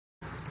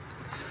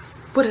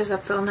What is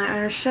up, fellow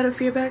Nightmares?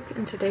 Shadowfury back,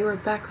 and today we're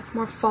back with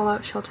more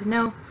Fallout Shelter.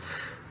 Now,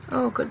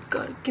 oh good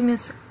god, give me a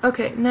sec.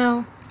 Okay,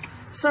 now,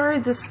 sorry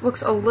this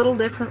looks a little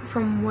different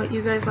from what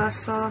you guys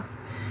last saw.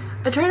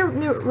 I tried a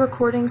new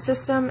recording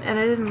system, and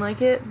I didn't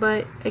like it,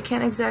 but I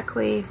don't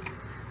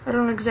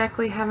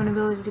exactly have an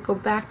ability to go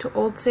back to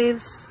old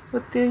saves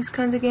with these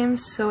kinds of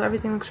games, so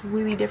everything looks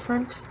really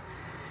different.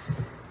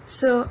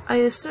 So, I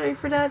am sorry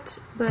for that,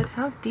 but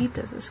how deep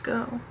does this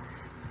go?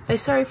 I'm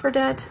sorry for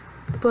that,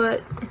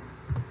 but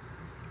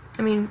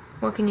I mean,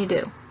 what can you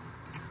do?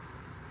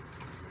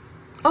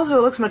 Also,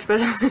 it looks much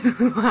better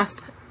than last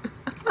time.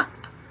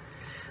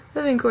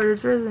 Living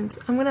quarters, residence.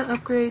 I'm gonna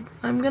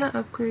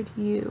upgrade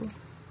you.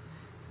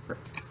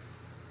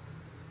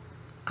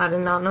 I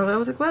did not know that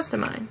was a quest of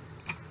mine.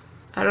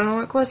 I don't know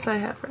what quest I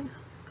have right now.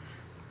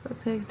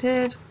 But take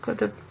this, go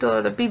to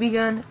the BB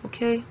gun,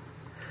 okay?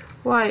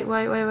 Why?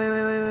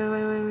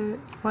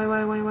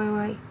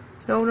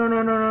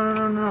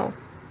 No.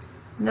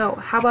 No,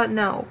 how about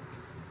no?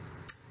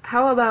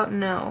 How about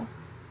no?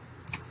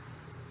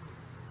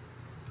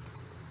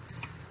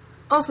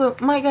 Also,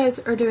 my guys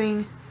are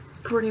doing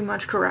pretty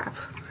much crap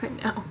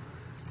right now.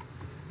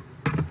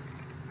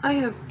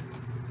 I've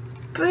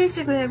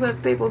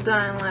got people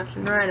dying left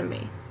and right of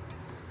me.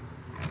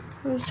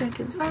 Where's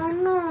Jenkins? Oh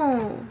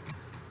no!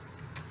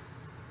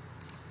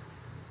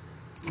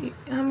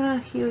 I'm gonna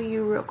heal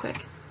you real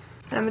quick.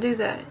 And I'm gonna do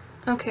that.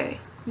 Okay.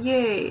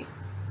 Yay.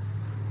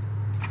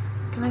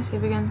 Can I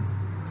save again?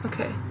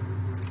 Okay.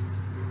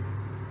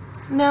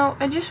 Now,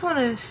 I just want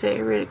to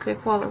say really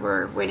quick while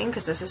we're waiting,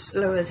 because this is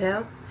slow as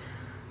hell.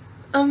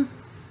 I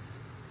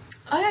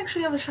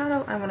actually have a shout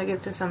out I want to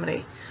give to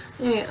somebody.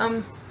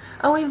 Yeah,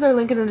 I'll leave their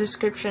link in the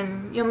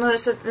description. You'll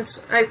notice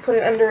that I put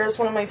it under as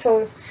one of my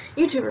fellow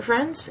YouTuber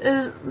friends.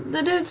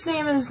 The dude's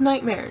name is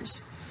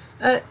Nightmares.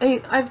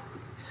 I've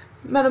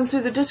met him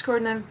through the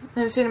Discord, and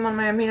I've seen him on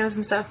my Aminos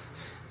and stuff.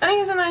 And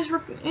he's a nice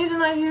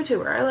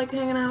YouTuber. I like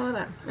hanging out with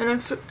him. And I'm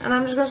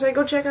just gonna say,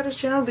 go check out his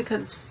channel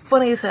because it's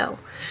funny as hell.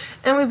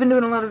 And we've been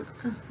doing a lot of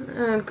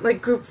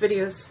like group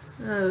videos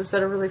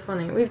that are really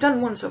funny. We've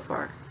done one so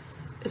far.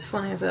 It's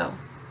funny as hell.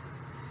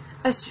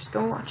 Let's just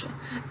go watch it.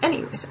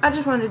 Anyways, I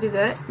just wanted to do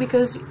that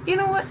because you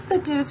know what? The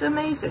dude's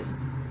amazing,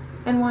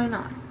 and why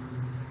not?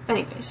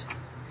 Anyways.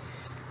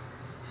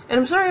 And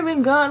I'm sorry I've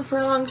been gone for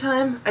a long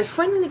time. I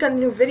finally got a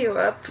new video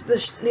up.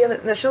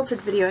 The sheltered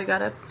video I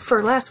got up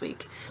for last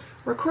week.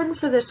 Recording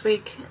for this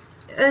week,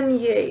 and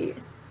yay.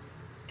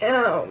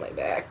 Ow, my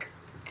back.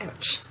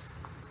 Ouch.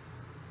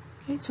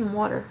 I need some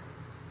water.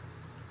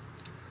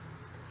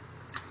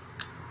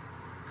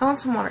 I want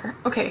some water.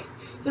 Okay,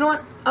 you know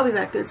what? I'll be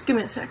back, dudes. Give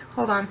me a sec.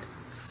 Hold on.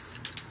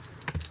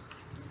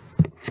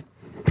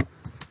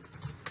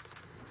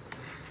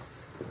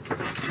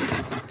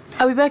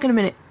 I'll be back in a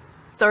minute.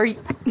 Sorry.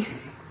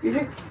 You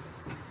here?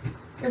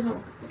 Here's my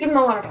water. Give me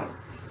my water bottle.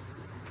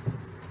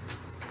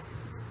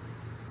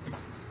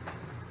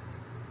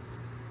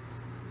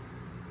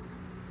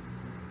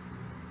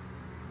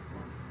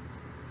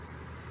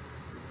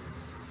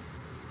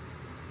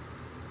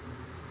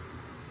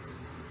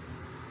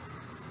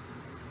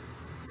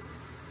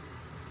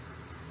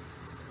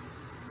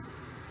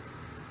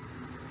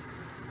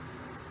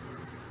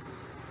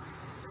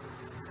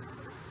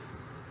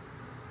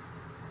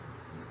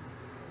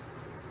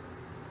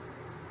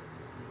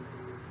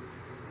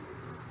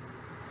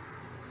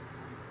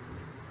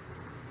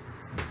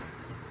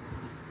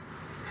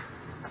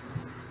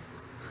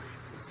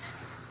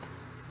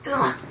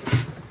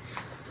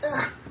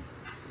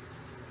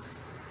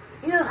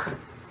 Ugh.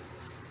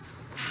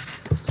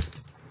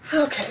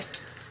 Okay.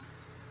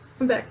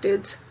 I'm back,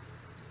 dudes.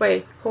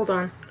 Wait, hold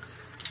on.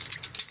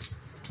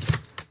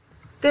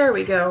 There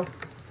we go.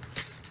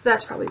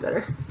 That's probably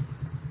better.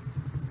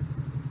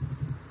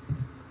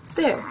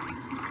 There.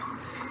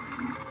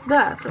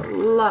 That's a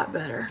lot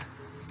better.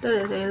 That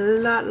is a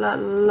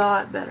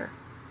lot better.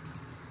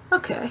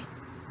 Okay.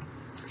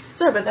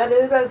 Sorry about that,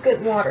 dudes. I was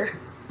getting water.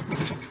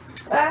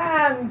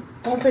 I'm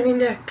bumping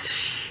into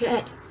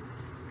shit.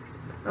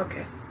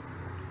 Okay.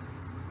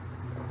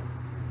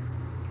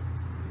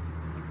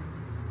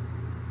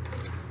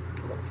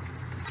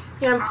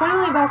 Yeah, I'm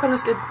finally back on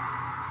this good.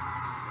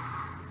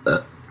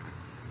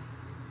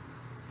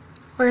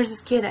 Where's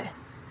this kid at?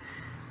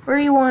 Where are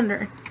you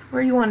wandering?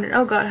 Where are you wandering?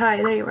 Oh god, hi,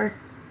 there you are.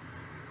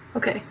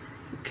 Okay.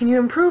 Can you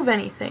improve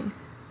anything?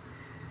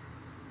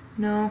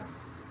 No.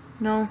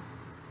 No.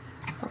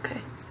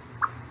 Okay.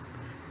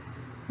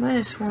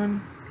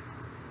 -1.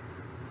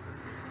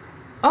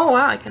 Oh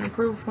wow, I can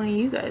improve one of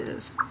you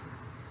guys'.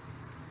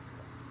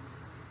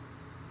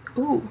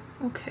 Ooh,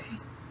 okay.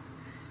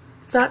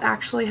 That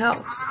actually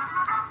helps.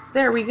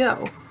 There we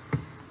go.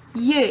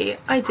 Yay,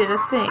 I did a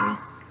thing.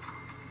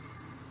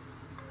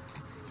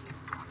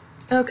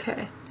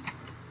 Okay.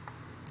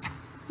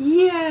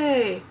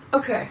 Yay!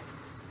 Okay.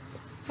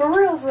 For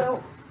real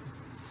though,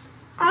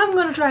 I'm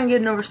gonna try and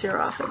get an overseer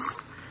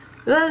office.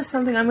 That is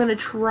something I'm gonna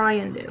try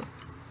and do.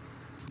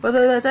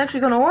 Whether that's actually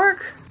gonna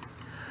work,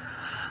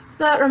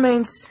 that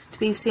remains to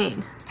be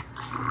seen.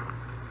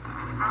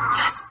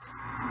 Yes!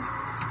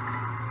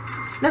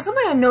 Now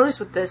something I noticed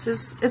with this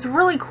is it's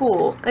really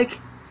cool. Like,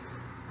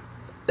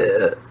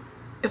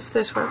 if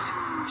this works,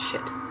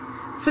 shit.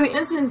 For the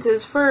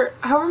instances, for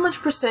however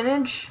much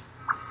percentage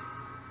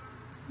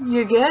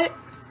you get,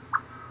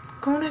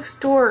 go next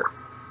door.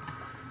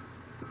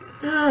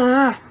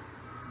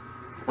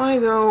 Why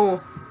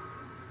though?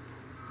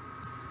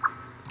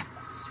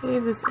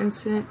 Save this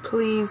incident,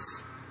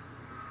 please.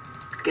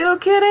 Go,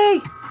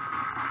 kitty!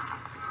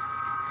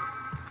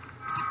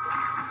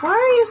 Why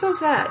are you so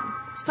sad?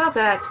 Stop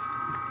that.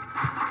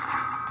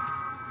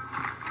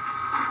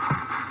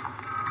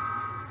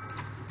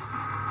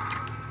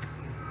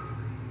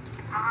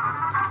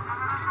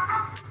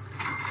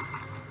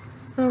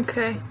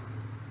 Okay.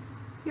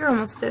 You're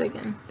almost dead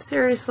again.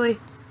 Seriously?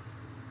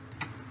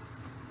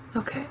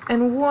 Okay,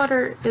 and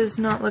water is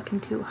not looking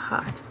too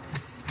hot.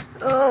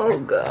 Oh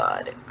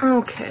god.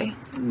 Okay.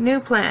 New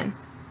plan.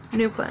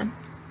 New plan.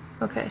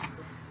 Okay.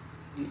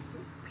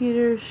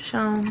 Peter,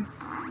 Sean.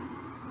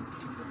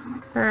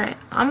 Alright,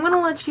 I'm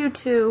gonna let you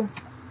two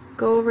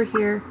go over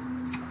here.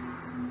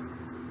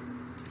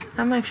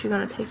 I'm actually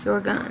gonna take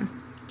your gun.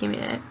 Give me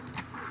that.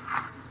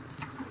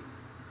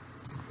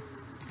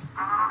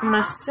 I'm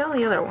gonna sell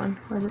the other one.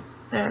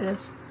 There it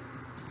is.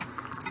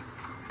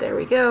 There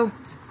we go.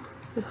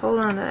 Just hold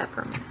on to that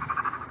for a minute.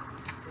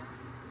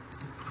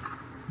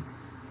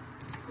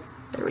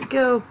 There we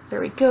go.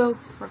 There we go.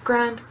 We're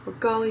grand. We're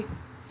golly.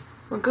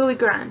 We're gully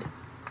grand.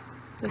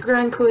 The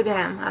grand coolie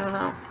dam. I don't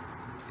know.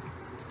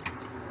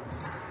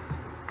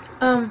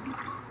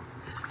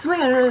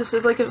 Something I noticed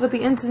is like with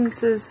the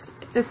instances,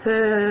 if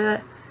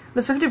the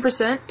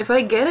 50%, if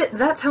I get it,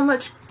 that's how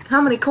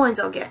many coins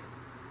I'll get.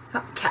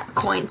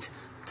 Coins.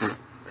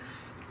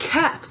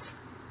 Caps.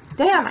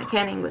 Damn, I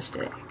can't English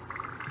today.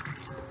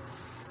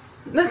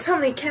 That's how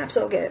many caps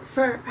I'll get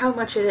for how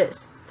much it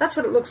is. That's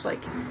what it looks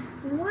like.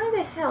 And why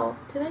the hell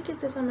did I get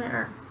this on my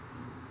arm?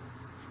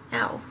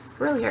 Ow. It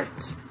really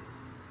hurts.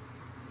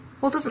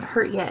 Well, it doesn't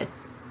hurt yet.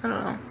 I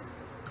don't know.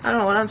 I don't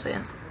know what I'm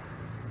saying.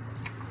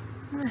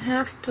 I'm gonna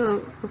have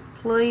to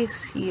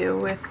replace you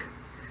with...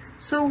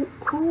 So,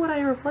 who would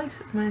I replace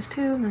it?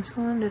 -2,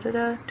 -1,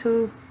 da-da-da,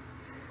 2...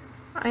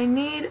 I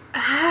need...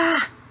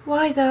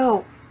 Why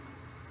though?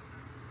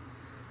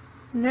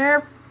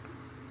 Nerp...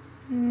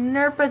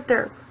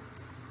 Nerp-a-derp.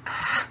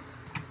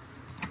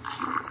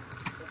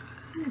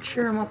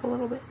 Cheer him up a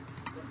little bit.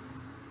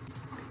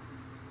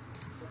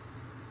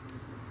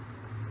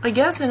 I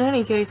guess in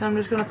any case, I'm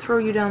just gonna throw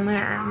you down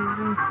there.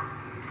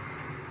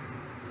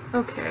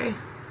 Okay.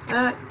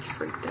 That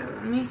freaked out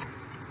on me.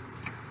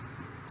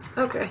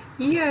 Okay.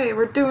 Yay,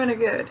 we're doing it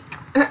good.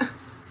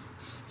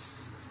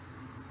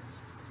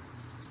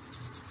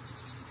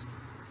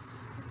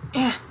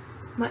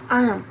 My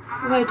arm.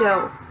 Why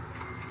do?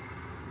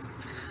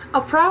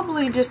 I'll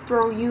probably just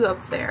throw you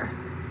up there.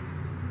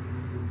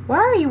 Why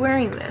are you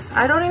wearing this?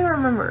 I don't even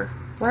remember.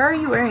 Why are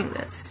you wearing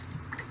this?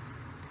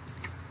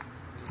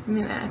 Give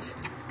me that.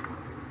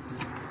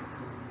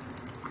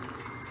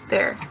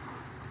 There.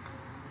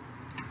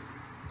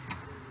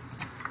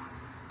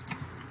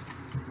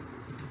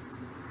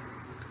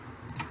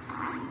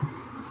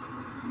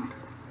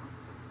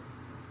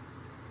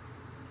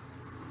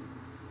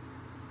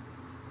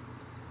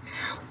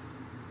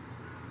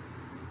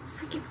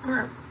 Freaking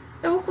arm.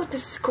 And look what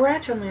this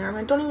scratch on my arm.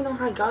 I don't even know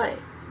how I got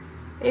it.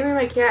 Maybe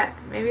my cat.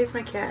 Maybe it's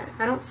my cat.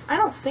 I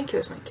don't think it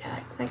was my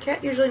cat. My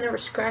cat usually never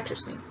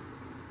scratches me.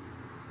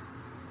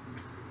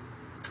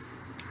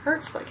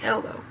 Hurts like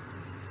hell though.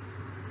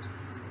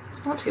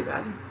 It's not too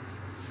bad.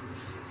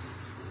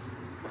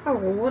 I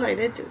don't know what I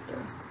did to it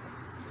though.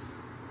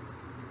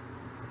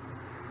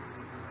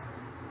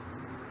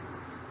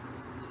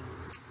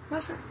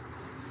 Wasn't.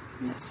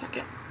 Give me a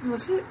second.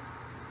 Was it?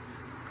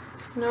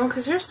 No,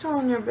 because you're still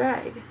in your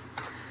bag.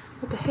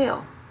 What the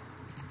hell?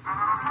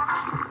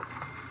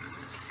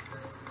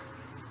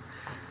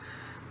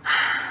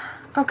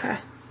 Okay.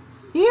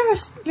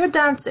 You're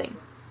dancing.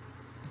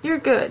 You're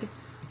good.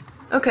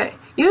 Okay.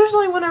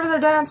 Usually whenever they're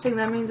dancing,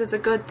 that means it's a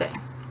good thing.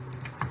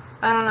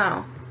 I don't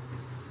know.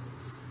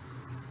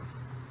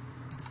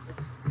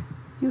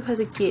 You has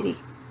a kitty.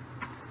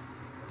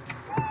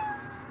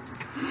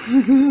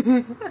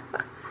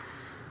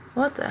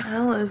 What the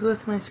hell is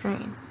with my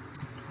screen?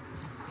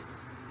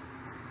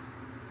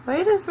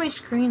 Why does my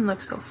screen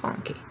look so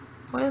funky?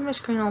 Why is my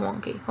screen all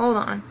wonky? Hold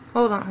on.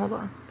 Hold on, hold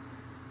on.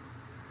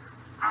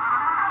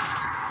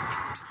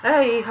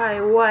 Hey,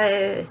 hi,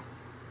 what?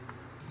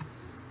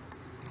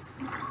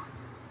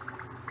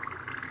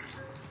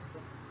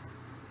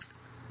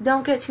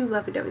 Don't get too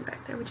lovey-dovey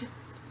back there, would you?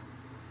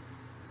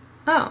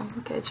 Oh,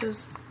 okay,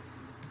 just...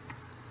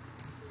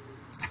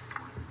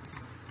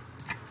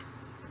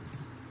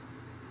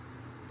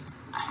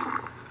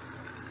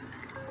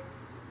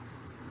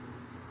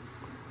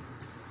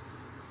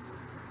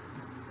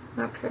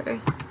 Okay.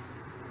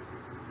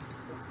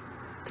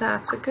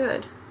 That's a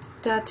good.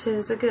 That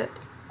is a good.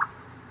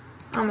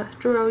 I'm gonna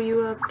throw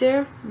you up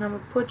there, and I'm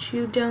gonna put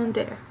you down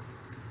there.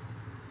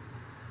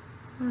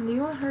 Oh, do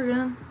you want her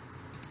gun?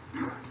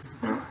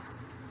 No.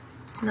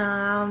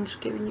 Nah, I'm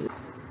just giving you.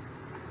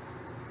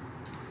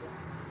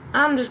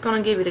 I'm just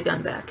gonna give you the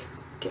gun back.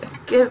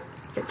 Here,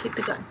 take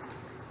the gun.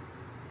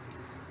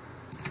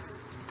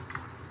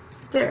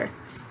 There.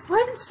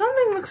 Why did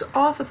something looks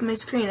off with my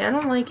screen? I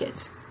don't like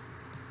it.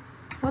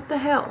 What the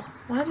hell?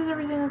 Why does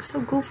everything look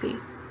so goofy?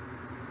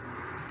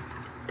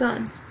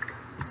 Done.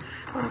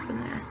 Shut up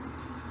in there.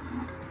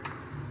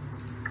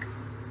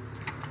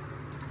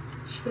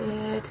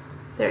 Shit.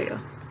 There you go.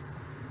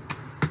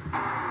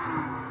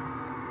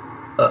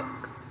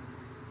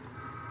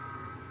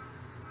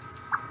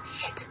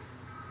 Shit.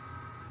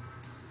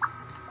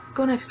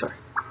 Go next door.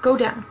 Go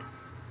down.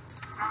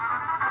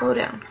 Go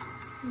down.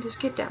 Just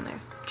get down there.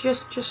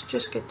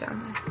 Just get down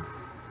there.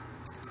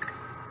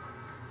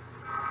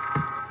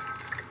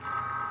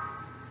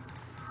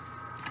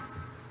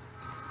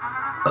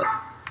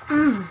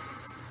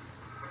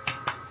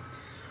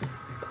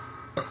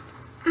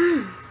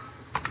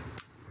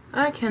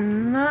 I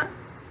cannot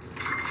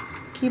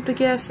keep the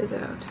gases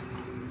out.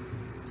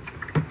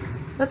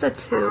 That's a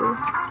 2.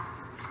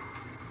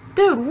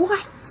 Dude,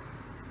 what?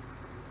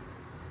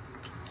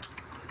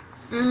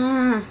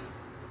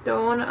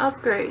 Don't want to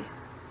upgrade.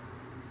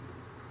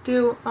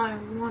 Do I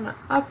want to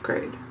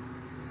upgrade?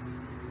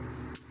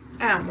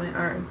 Ow, my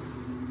arm.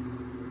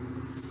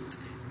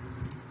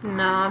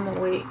 Nah, I'm gonna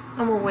wait.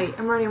 I'm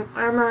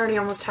already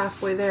almost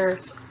halfway there.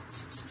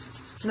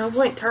 No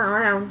point, turn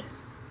around.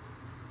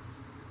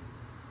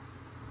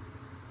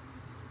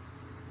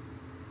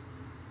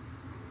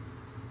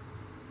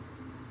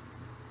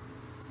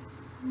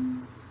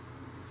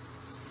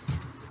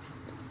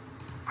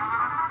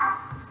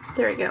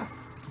 There we go.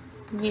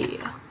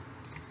 Yeah.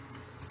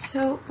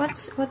 So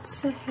what's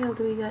the hell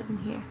do we got in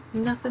here?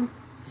 Nothing?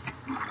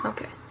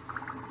 Okay.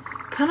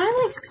 Can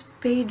I like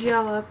speed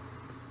y'all up?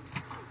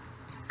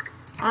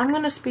 I'm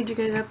gonna speed you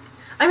guys up.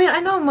 I mean, I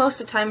know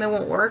most of the time it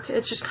won't work.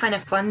 It's just kind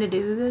of fun to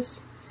do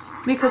this.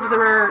 Because of the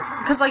rare,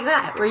 because like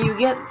that, where you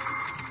get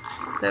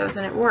those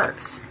and it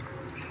works.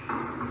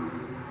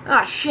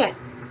 Ah, shit.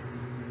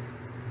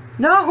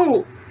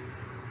 No!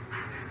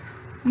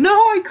 No,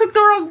 I clicked the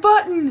wrong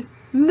button!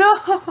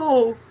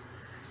 No!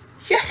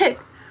 Shit!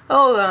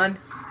 Hold on.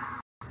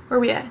 Where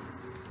we at?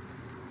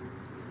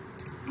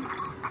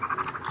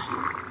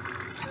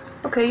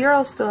 Okay, you're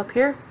all still up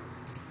here.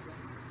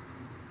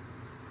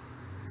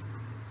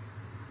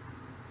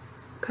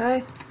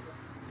 Okay.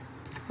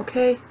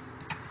 Okay.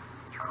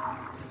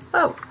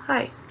 Oh,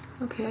 hi.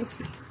 Okay, I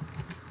see.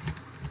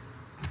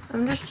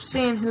 I'm just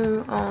seeing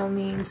who all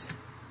needs...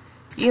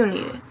 You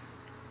need it.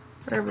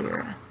 Wherever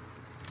you're at.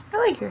 I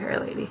like your hair,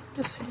 lady.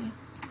 Just saying.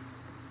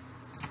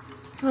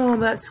 Oh,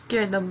 that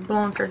scared the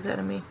blonkers out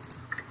of me.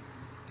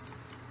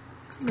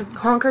 The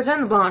honkers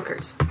and the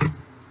blonkers.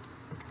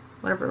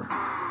 Whatever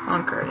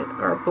honker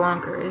or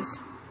blonker is.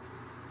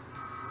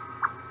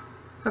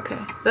 Okay,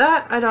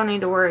 that I don't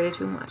need to worry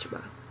too much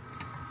about.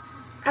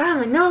 Ah,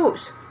 my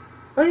nose!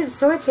 Why does it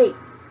so itchy?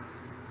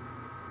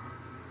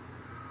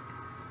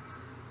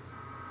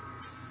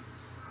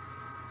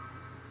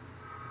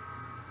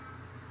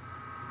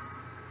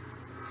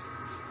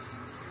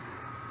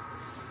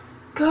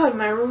 God,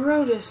 my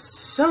road is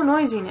so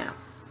noisy now.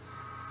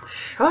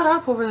 Shut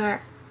up over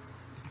there.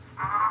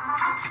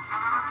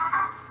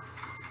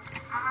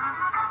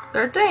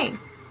 13.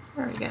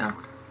 There we go.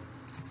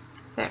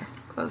 There.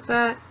 Close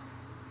that.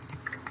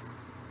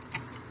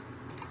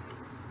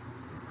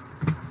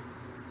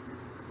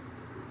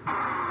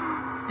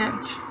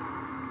 Ouch.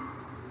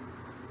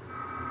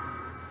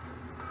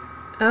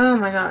 Oh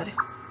my god.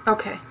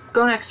 Okay.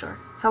 Go next door.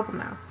 Help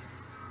him out.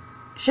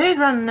 She's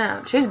running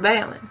out. She's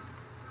bailing.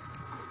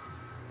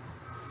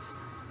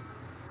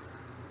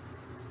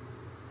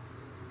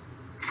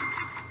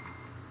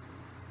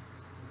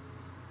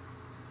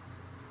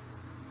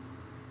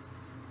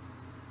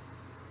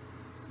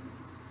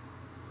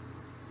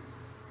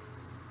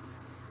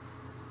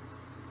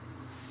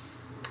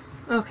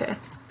 Okay.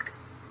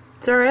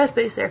 Sorry, I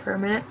spaced there for a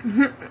minute.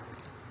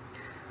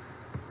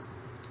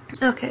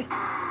 Okay.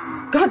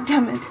 God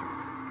damn it.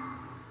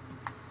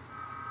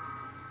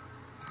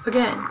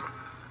 Again.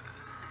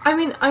 I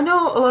mean, I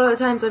know a lot of the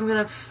times I'm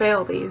gonna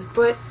fail these,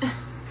 but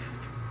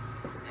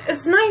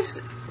it's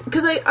nice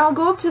because I'll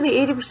go up to the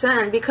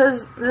 80%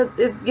 because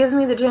it gives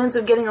me the chance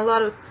of getting a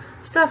lot of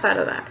stuff out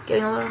of that.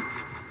 Getting a lot of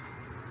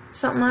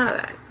something out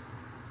of that.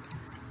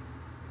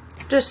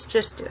 Just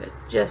do it.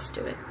 Just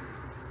do it.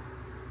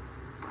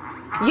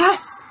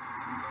 Yes!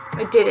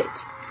 I did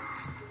it.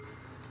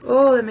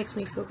 Oh, that makes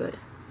me feel good.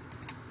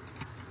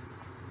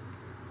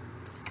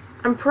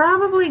 What I'm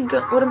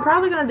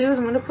probably gonna do is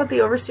I'm gonna put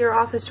the overseer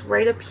office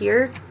right up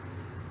here,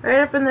 right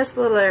up in this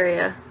little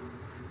area.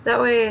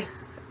 That way,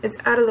 it's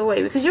out of the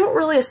way because you don't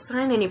really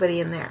assign anybody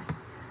in there.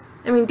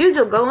 I mean, dudes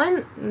will go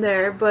in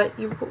there, but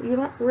you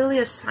don't really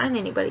assign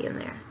anybody in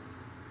there.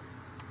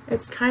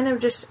 It's kind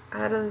of just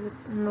out of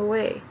the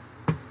way.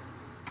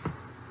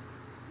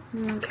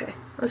 Okay,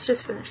 let's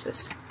just finish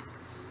this.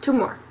 2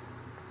 more.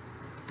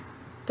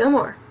 2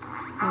 more.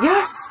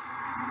 Yes!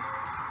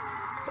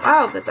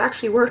 Wow, that's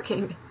actually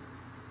working.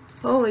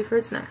 Holy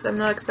fruit snacks, I'm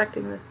not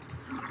expecting this.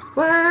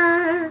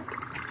 Work!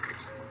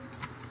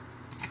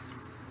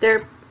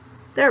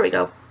 There we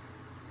go.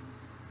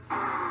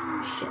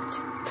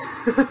 Shit.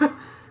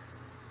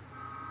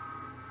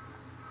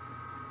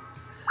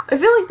 I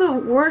feel like the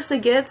worse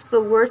it gets,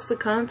 the worse the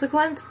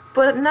consequence,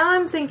 but now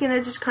I'm thinking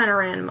it's just kind of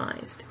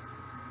randomized.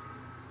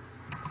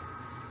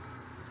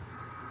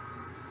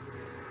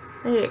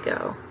 There you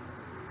go.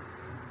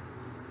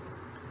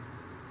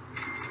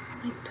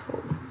 My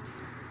toe.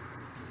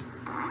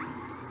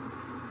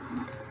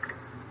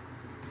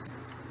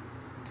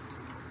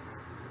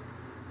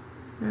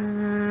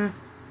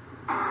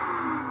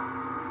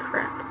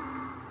 Crap.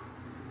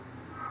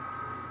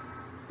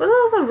 What are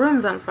all the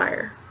rooms on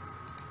fire?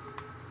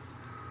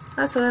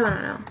 That's what I want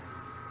to know.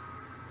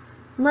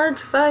 Merge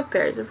 5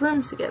 pairs of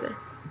rooms together.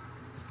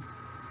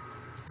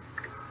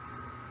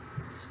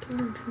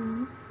 Storage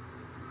room.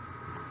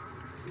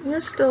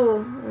 You're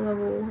still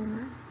level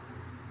 1.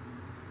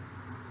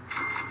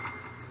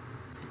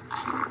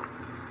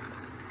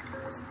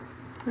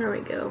 There we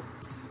go.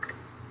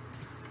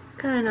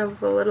 Kind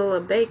of a little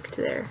baked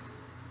there.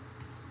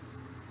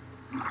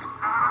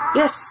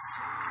 Yes!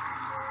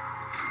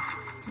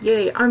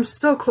 Yay, I'm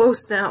so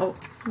close now.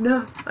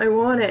 No, I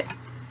want it.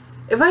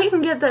 If I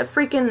can get that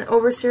freaking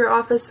overseer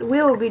office,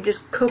 we'll be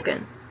just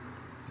cooking.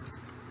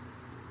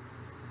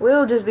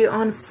 We'll just be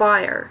on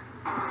fire.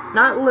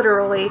 Not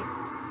literally.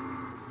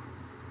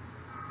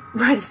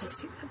 Right as I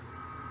say that.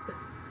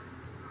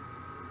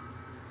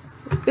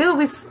 We'll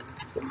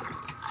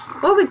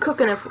be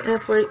cooking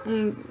if we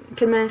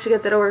can manage to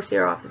get that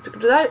overseer office.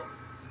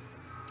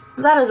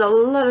 That is a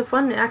lot of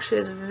fun. It actually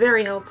is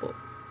very helpful.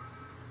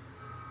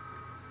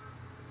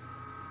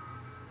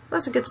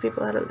 Plus it gets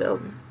people out of the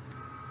building.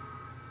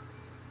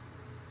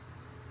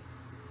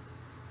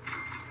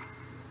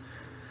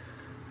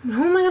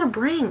 Who am I gonna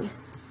bring?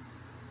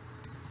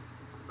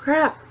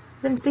 Crap.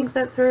 Didn't think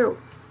that through.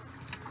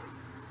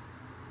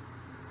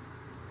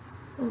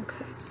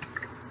 Okay.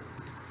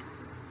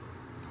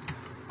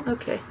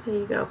 Okay, there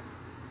you go.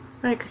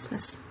 Merry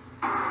Christmas.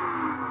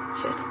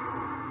 Shit.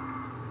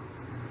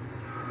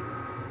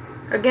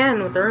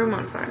 Again with the room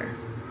on fire.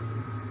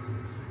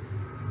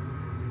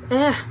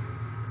 Eh.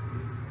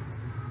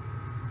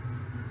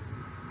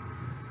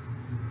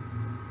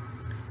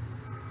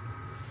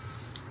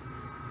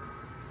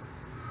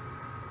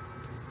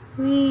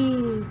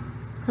 Wee.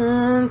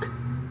 Honk.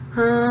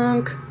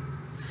 Honk.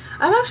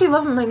 I'm actually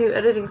loving my new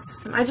editing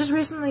system. I just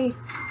recently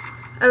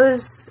I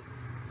was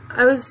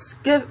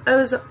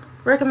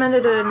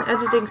recommended an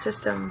editing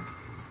system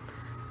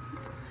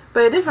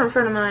by a different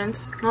friend of mine,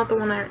 not the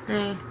one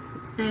I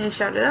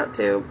shouted out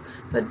to,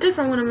 but a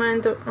different one of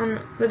mine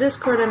on the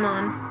Discord I'm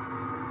on.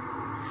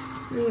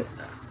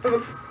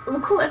 Of a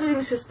cool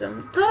editing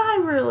system that I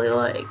really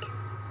like.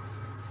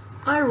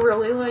 I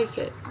really like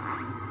it.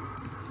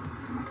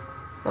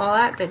 Well,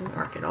 that didn't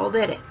work at all,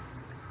 did it?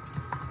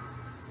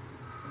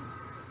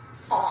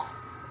 Oh,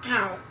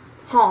 ow.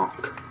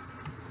 Honk.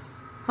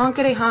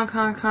 Honkity honk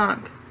honk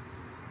honk.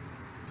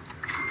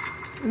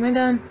 Am I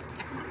done?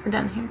 We're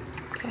done here.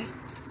 Okay.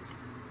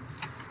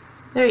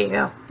 There you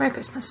go. Merry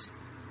Christmas.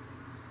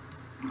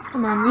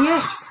 Come on,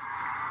 yes!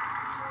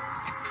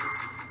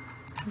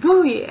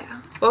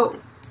 Booyah! Oh.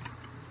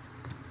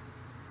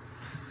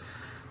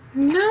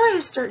 Now I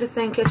start to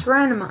think it's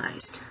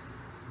randomized.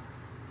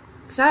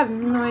 Because I have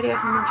no idea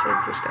how much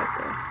I just got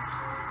there.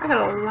 I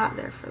got a lot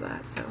there for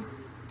that, though.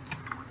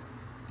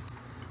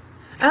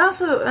 And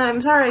also,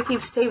 I'm sorry I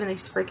keep saving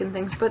these freaking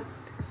things, but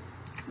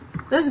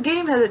this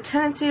game has a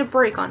tendency to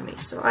break on me,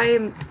 so I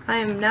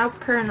am now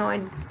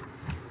paranoid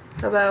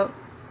about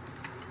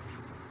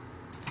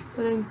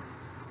putting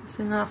this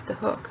thing off the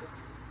hook.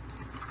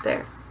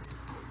 There.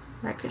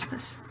 Merry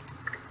Christmas.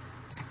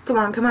 Come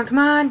on, come on, come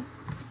on!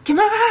 Come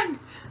on!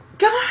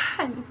 Come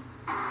on!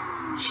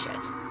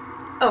 Shit.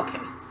 Okay.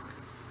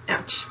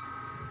 Ouch.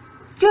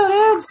 Go,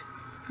 dudes!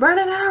 Burn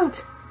it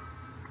out!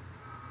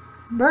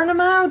 Burn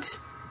them out!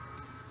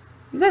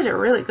 You guys are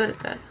really good at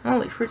that.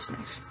 Holy fruit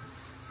snakes.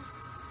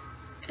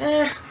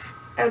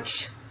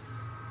 Ouch.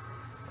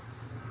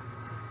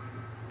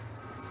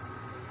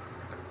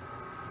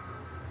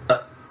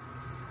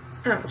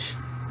 Ouch.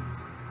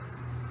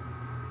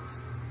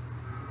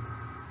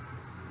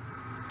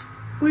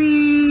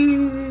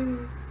 Whee!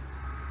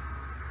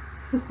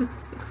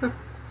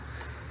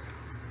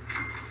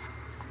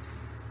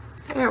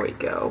 There we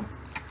go.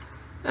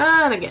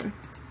 And again.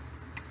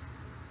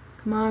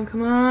 Come on,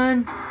 come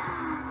on.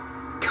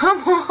 Come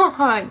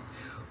on!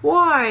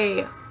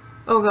 Why?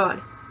 Oh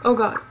god. Oh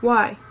god.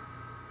 Why?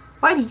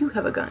 Why do you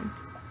have a gun?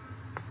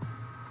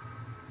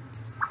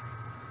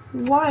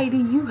 Why do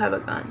you have a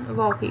gun, of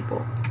all people?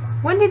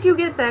 When did you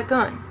get that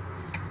gun?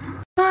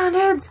 Come on,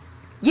 heads!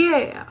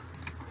 Yeah!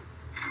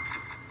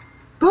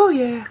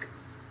 Booyah!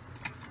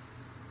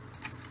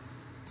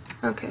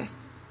 Okay.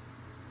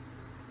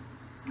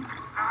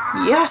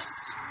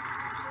 Yes!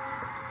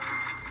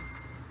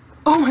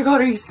 Oh my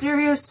god, are you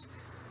serious?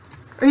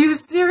 Are you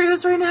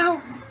serious right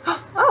now?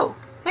 Oh,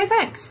 hey,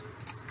 thanks.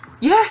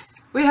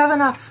 Yes! We have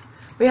enough.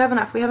 We have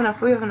enough. We have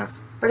enough. We have enough.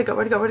 Where'd it go?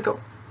 Where'd it go? Where'd it go?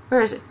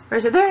 Where is it? Where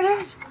is it? There it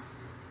is!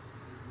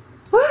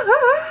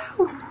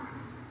 Woohoo!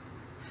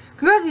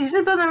 you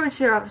should build numbers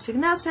here, obviously. You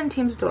can now send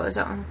teams of dwellers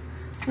out.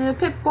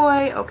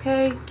 Pip-Boy,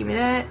 okay, give me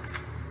that.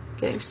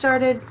 Getting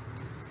started.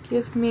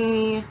 Give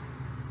me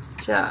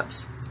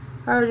jobs.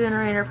 Power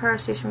generator, power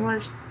station,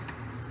 water...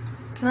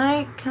 Can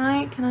I?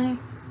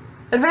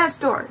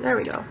 Advanced door, there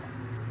we go.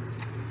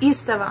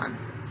 Estevan.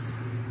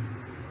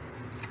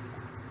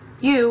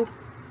 You.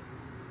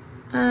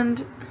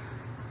 And...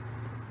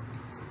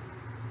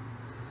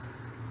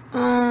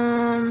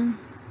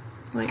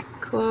 like,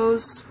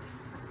 close.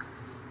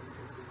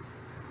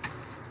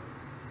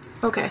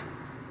 Okay.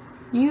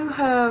 You're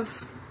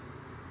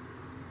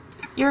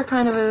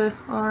kind of a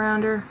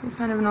all-rounder. You're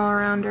kind of an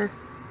all-rounder.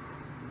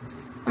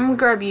 I'm gonna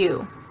grab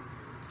you.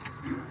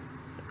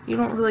 You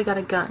don't really got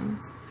a gun,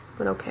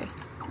 but okay.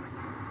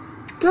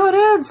 Go,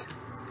 dudes!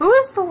 Who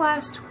is the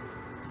last?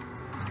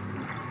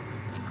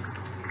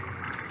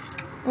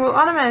 We'll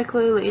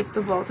automatically leave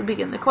the vault to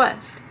begin the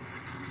quest.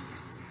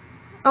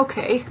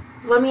 Okay,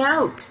 let me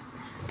out.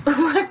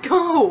 Let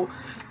go.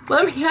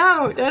 Let me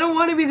out. I don't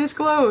want to be this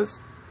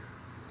close.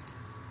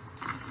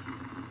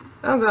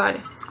 Oh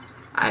god.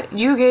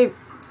 You gave...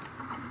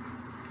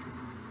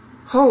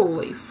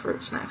 Holy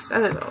fruit snacks.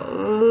 That is a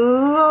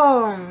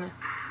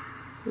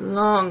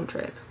long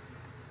trip.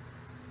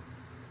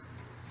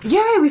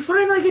 Yay! We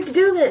finally get to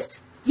do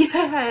this!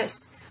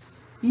 Yes!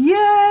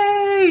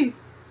 Yay!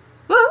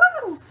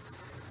 Woo!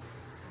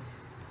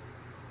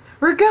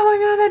 We're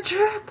going on a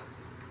trip!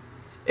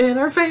 In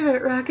our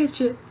favorite rocket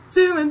ship,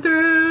 zooming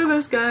through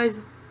the skies.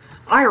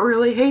 I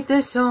really hate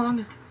this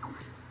song.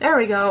 There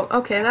we go.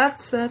 Okay,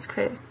 that's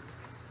great.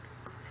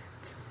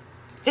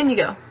 In you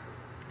go.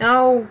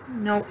 No,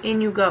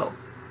 in you go.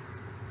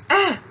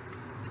 Ah!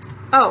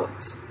 Oh,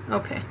 it's...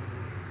 okay.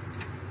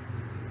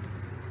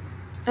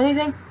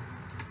 Anything?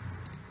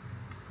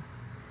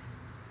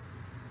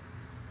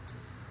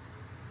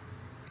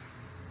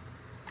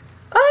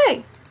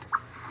 Hey!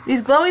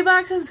 These glowy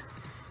boxes?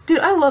 Dude,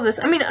 I love this.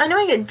 I mean, I know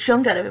I get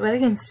junk out of it, but I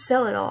can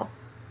sell it all.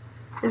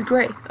 It's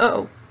great.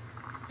 Uh-oh.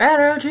 Red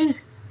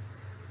roaches.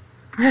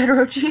 Red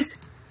roaches.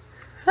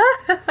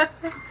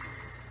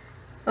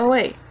 Oh,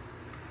 wait.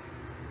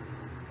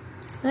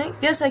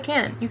 Yes, I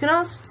can. You can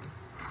also...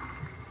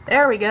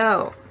 There we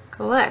go.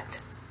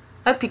 Collect.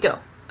 Up you go.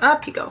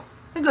 Up you go.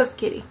 There goes the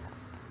kitty.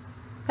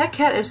 That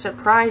cat is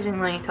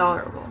surprisingly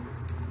tolerable.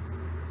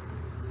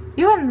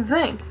 You wouldn't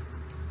think.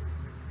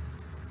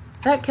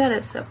 That cat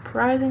is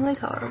surprisingly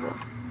tolerable.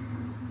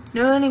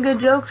 Know any good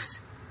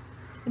jokes?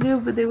 I do,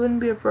 but they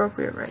wouldn't be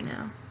appropriate right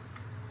now.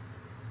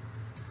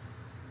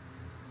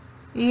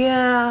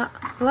 Yeah,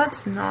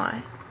 let's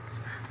not.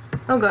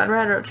 Oh god,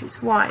 rat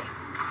roaches. Why?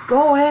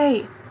 Go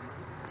away!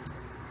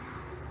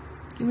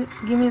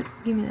 Give me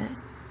that.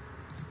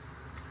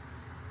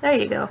 There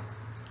you go.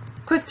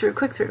 Quick through,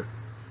 quick through.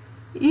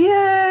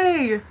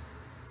 Yay!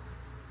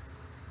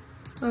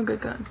 Oh, good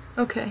guns.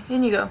 Okay,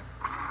 in you go.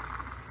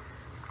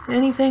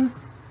 Anything?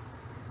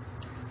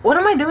 What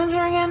am I doing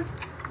here again?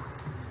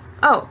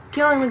 Oh,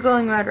 killing the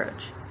glowing red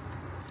roach.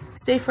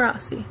 Stay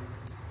frosty.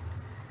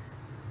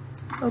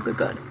 Oh, good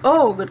god.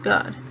 Oh, good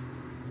god.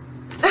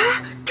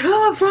 Ah! Kill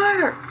on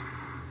fire!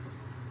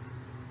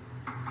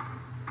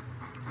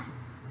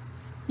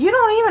 You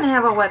don't even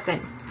have a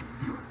weapon.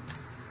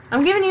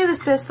 I'm giving you this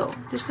pistol,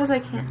 just because I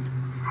can.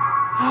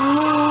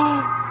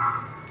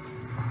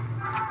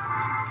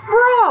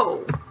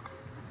 Bro!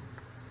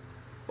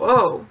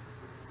 Whoa.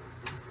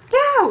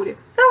 Dude!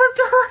 That was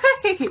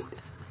great!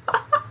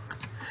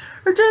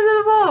 Return to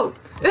the vault!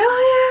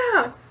 Hell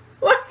yeah!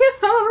 Look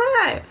at all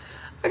that!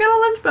 I got a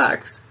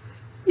lunchbox!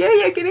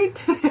 Yay, I can eat!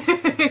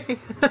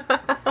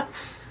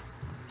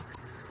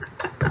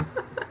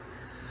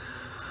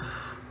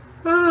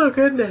 Oh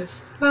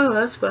goodness. Oh,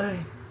 that's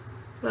funny.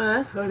 Oh,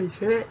 that's funny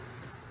shit.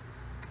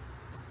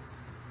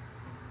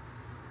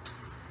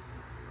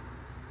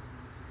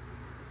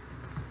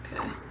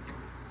 Okay.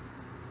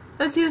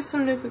 Let's use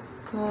some nuke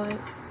call it.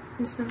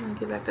 Instantly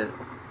get back to the...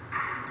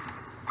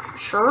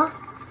 Sure?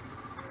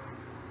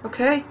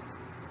 Okay.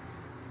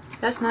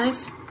 That's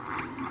nice.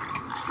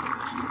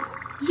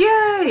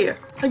 Yay!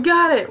 I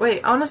got it!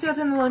 Wait, I wanna see what's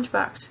in the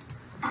lunchbox.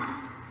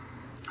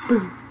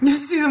 Boom. You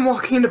see them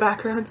walking in the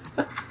background.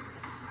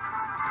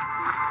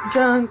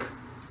 Junk,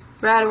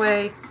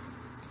 Radaway,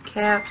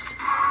 caps.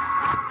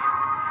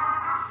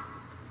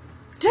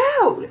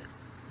 Dude!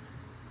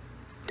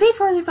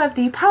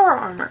 D45D power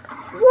armor.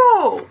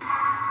 Whoa!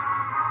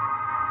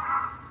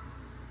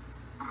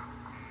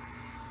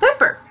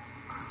 Piper.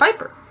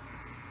 Piper.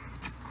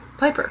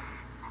 Piper.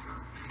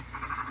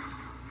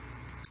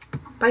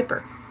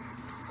 Piper.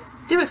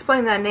 Do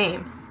explain that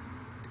name.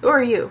 Who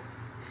are you?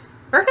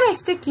 Where can I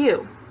stick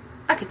you?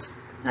 I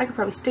could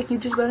probably stick you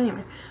just about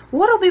anywhere.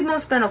 What'll be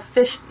most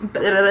beneficial?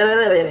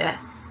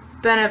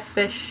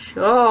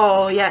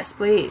 Beneficial. Yes,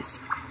 please.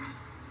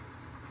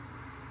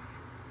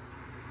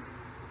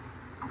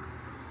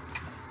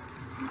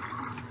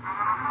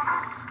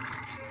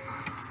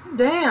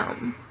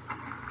 Damn.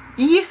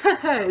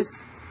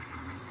 Yes.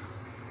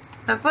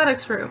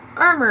 Athletics room.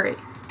 Armory.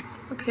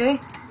 Okay.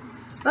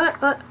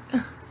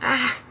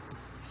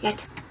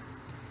 Shit.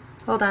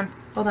 Hold on.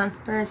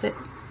 Where is it?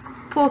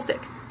 Pool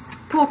stick.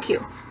 Pool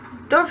cue.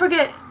 Don't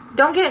forget,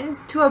 don't get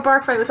into a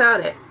bar fight without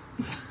it.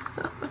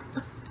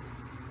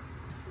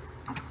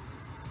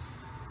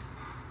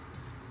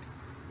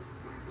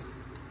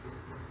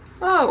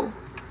 Oh,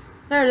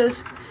 there it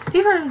is.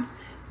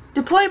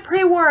 Deployed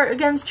pre-war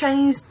against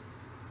Chinese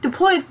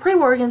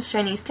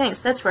tanks.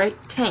 That's right,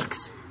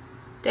 tanks.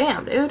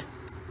 Damn, dude.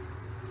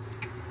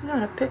 I don't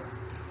know, pick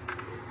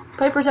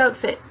Piper's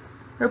outfit.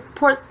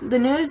 Report the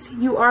news.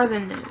 You are the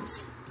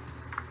news.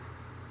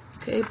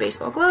 Okay,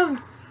 baseball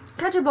glove.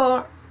 Catch a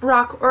ball,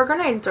 rock, or a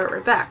grenade and throw it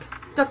right back.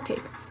 Duct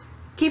tape.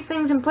 Keep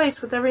things in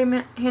place with every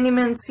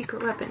handyman's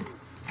secret weapon.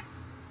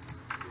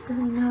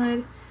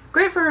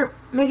 Great for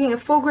making a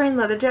full-grain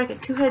leather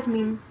jacket. 2 heads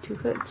mean 2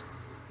 hoods.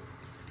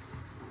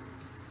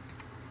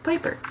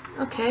 Piper.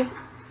 Okay.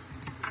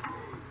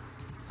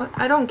 What?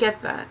 I don't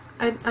get that.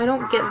 I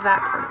don't get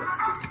that part of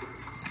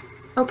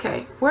it.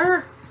 Okay,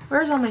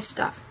 where's all my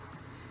stuff?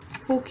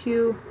 Pool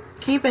cue.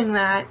 Keeping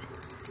that.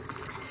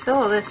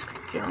 Sell all this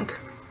junk.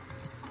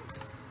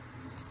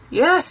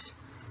 Yes!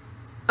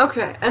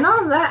 Okay, and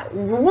on that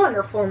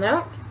wonderful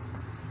note,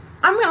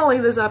 I'm gonna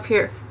leave this up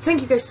here.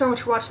 Thank you guys so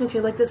much for watching. If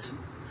you like this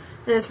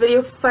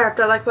video, fire up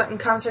that like button in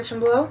the comment section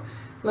below.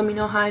 Let me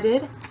know how I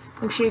did.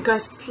 Make sure you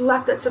guys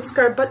slap that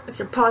subscribe button with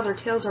your paws or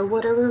tails or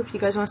whatever if you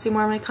guys want to see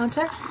more of my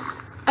content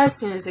as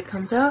soon as it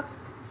comes out.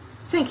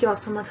 Thank you all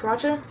so much for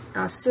watching, and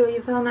I'll see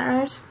you fellow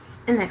Nightmares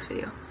in the next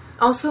video.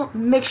 Also,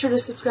 make sure to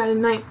subscribe to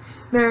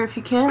Nightmare if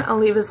you can. I'll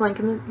leave his link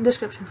in the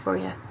description for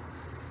you.